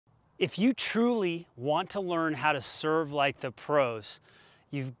If you truly want to learn how to serve like the pros,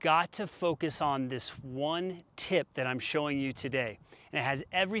 you've got to focus on this one tip that I'm showing you today. And it has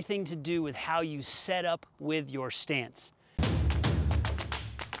everything to do with how you set up with your stance.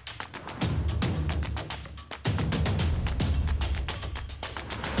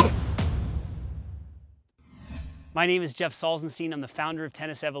 My name is Jeff Salzenstein. I'm the founder of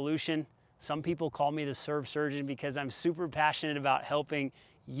Tennis Evolution. Some people call me the serve surgeon because I'm super passionate about helping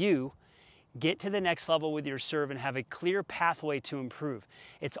you get to the next level with your serve and have a clear pathway to improve.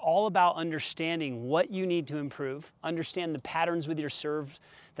 It's all about understanding what you need to improve, understand the patterns with your serve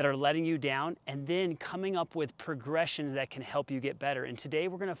that are letting you down, and then coming up with progressions that can help you get better. And today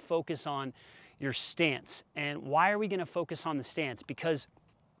we're going to focus on your stance. And why are we going to focus on the stance? Because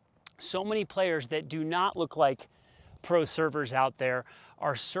so many players that do not look like pro servers out there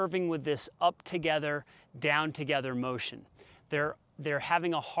are serving with this up together, down together motion. They're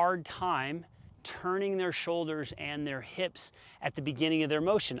having a hard time turning their shoulders and their hips at the beginning of their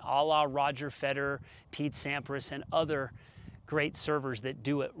motion, a la Roger Federer, Pete Sampras, and other great servers that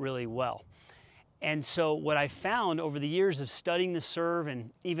do it really well. And so what I found over the years of studying the serve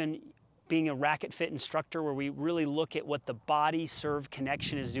and even being a racket fit instructor, where we really look at what the body serve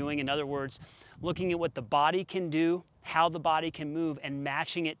connection is doing, in other words, looking at what the body can do, how the body can move, and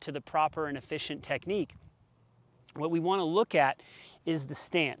matching it to the proper and efficient technique. What we want to look at is the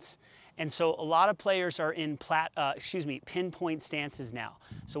stance. And so a lot of players are in pinpoint stances now.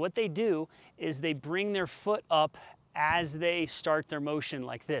 So what they do is they bring their foot up as they start their motion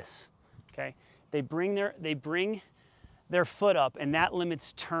like this. Okay? They bring their foot up, and that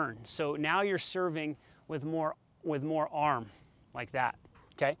limits turn. So now you're serving with more arm like that.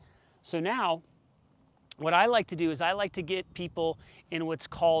 Okay? So now what I like to do is I like to get people in what's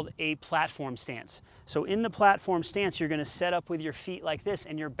called a platform stance. So in the platform stance, you're going to set up with your feet like this,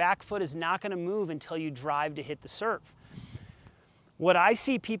 and your back foot is not going to move until you drive to hit the serve. What I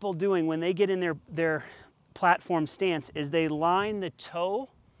see people doing when they get in their platform stance is they line the toe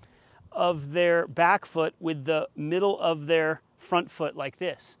of their back foot with the middle of their front foot like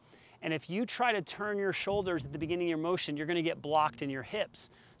this. And if you try to turn your shoulders at the beginning of your motion, you're going to get blocked in your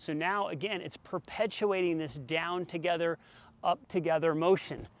hips. So now, again, it's perpetuating this down together, up together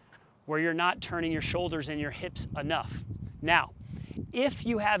motion where you're not turning your shoulders and your hips enough. Now, if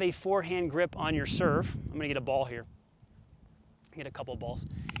you have a forehand grip on your serve, I'm going to get a ball here, get a couple of balls.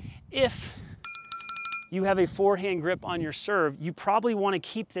 If you have a forehand grip on your serve, you probably want to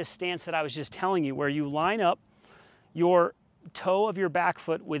keep this stance that I was just telling you, where you line up your toe of your back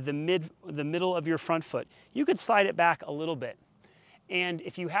foot with the middle of your front foot. You could slide it back a little bit. And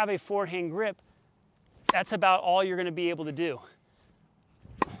if you have a forehand grip, that's about all you're going to be able to do.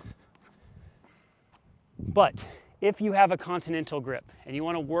 But if you have a continental grip and you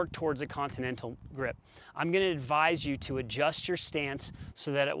want to work towards a continental grip, I'm going to advise you to adjust your stance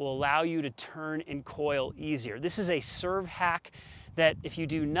so that it will allow you to turn and coil easier. This is a serve hack that if you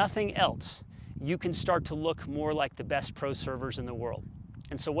do nothing else, you can start to look more like the best pro servers in the world.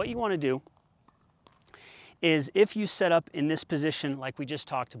 And so what you want to do is, if you set up in this position like we just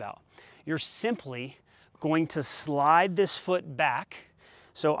talked about, you're simply going to slide this foot back.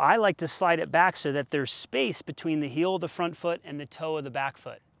 So I like to slide it back so that there's space between the heel of the front foot and the toe of the back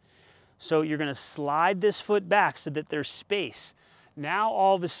foot. So you're going to slide this foot back so that there's space. Now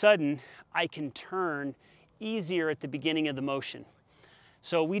all of a sudden I can turn easier at the beginning of the motion.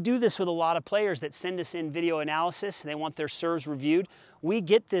 So we do this with a lot of players that send us in video analysis and they want their serves reviewed. We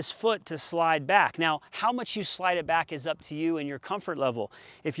get this foot to slide back. Now, how much you slide it back is up to you and your comfort level.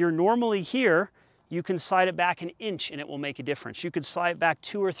 If you're normally here, you can slide it back 1 inch and it will make a difference. You could slide it back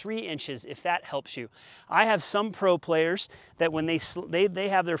 2 or 3 inches if that helps you. I have some pro players that when they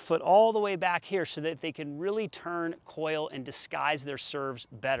have their foot all the way back here so that they can really turn, coil, and disguise their serves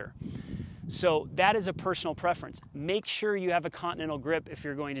better. So that is a personal preference. Make sure you have a continental grip if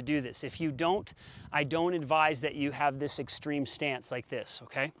you're going to do this. If you don't, I don't advise that you have this extreme stance like this,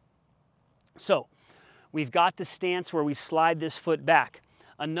 okay? So we've got the stance where we slide this foot back.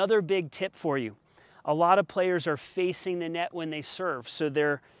 Another big tip for you. A lot of players are facing the net when they serve. So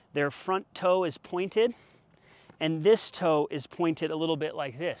their front toe is pointed and this toe is pointed a little bit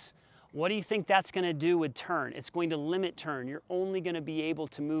like this. What do you think that's going to do with turn? It's going to limit turn. You're only going to be able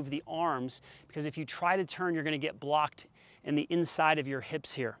to move the arms, because if you try to turn, you're going to get blocked in the inside of your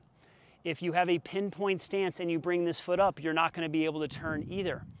hips here. If you have a pinpoint stance and you bring this foot up, you're not going to be able to turn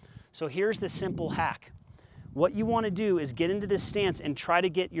either. So here's the simple hack. What you want to do is get into this stance and try to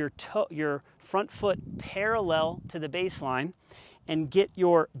get your front foot parallel to the baseline and get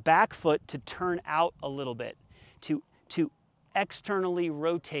your back foot to turn out a little bit, to externally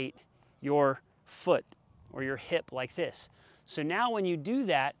rotate your foot or your hip like this. So now when you do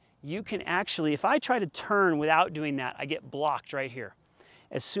that, you can actually, if I try to turn without doing that, I get blocked right here.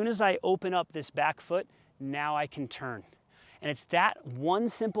 As soon as I open up this back foot, now I can turn. And it's that one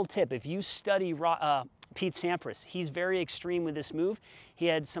simple tip. If you study Pete Sampras, he's very extreme with this move. He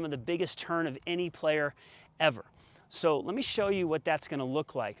had some of the biggest turn of any player ever. So let me show you what that's gonna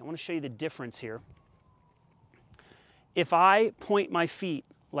look like. I wanna show you the difference here. If I point my feet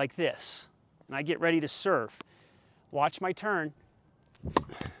like this, and I get ready to serve, watch my turn.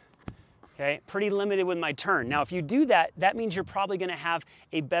 Okay, pretty limited with my turn. Now, if you do that, that means you're probably gonna have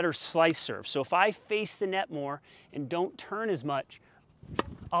a better slice serve. So if I face the net more and don't turn as much,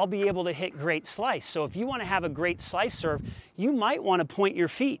 I'll be able to hit great slice. So if you wanna have a great slice serve, you might wanna point your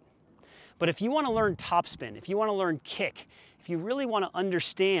feet. But if you wanna learn topspin, if you wanna learn kick, if you really wanna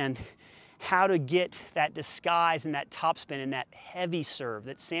understand how to get that disguise and that topspin and that heavy serve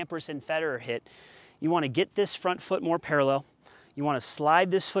that Sampras and Federer hit, you wanna get this front foot more parallel. You want to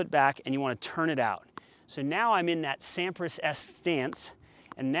slide this foot back and you want to turn it out. So now I'm in that Sampras-esque stance,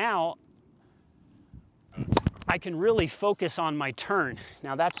 and now I can really focus on my turn.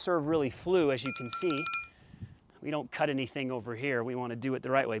 Now that serve really flew, as you can see. We don't cut anything over here. We want to do it the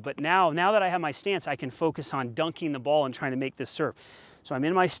right way. But now that I have my stance, I can focus on dunking the ball and trying to make this serve. So I'm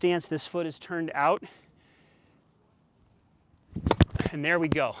in my stance, this foot is turned out, and there we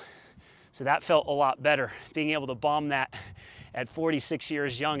go. So that felt a lot better, being able to bomb that. At 46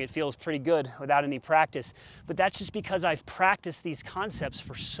 years young, it feels pretty good without any practice. But that's just because I've practiced these concepts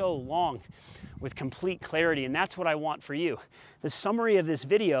for so long with complete clarity, and that's what I want for you. The summary of this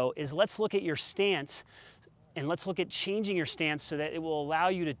video is, let's look at your stance and let's look at changing your stance so that it will allow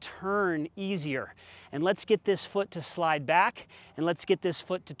you to turn easier. And let's get this foot to slide back, and let's get this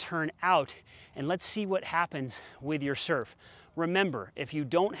foot to turn out, and let's see what happens with your serve. Remember, if you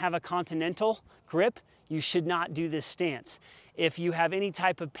don't have a continental grip, you should not do this stance. If you have any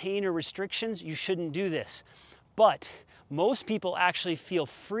type of pain or restrictions, you shouldn't do this. But most people actually feel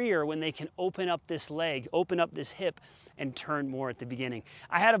freer when they can open up this leg, open up this hip, and turn more at the beginning.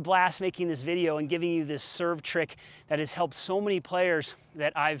 I had a blast making this video and giving you this serve trick that has helped so many players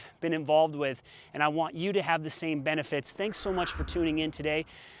that I've been involved with, and I want you to have the same benefits. Thanks so much for tuning in today.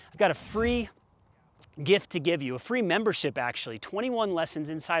 I've got a free gift to give you, a free membership actually, 21 lessons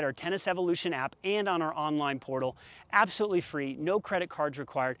inside our Tennis Evolution app and on our online portal, absolutely free, no credit cards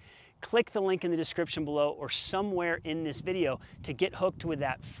required. Click the link in the description below or somewhere in this video to get hooked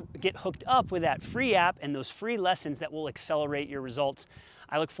up with that free app and those free lessons that will accelerate your results.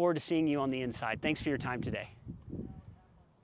 I look forward to seeing you on the inside. Thanks for your time today.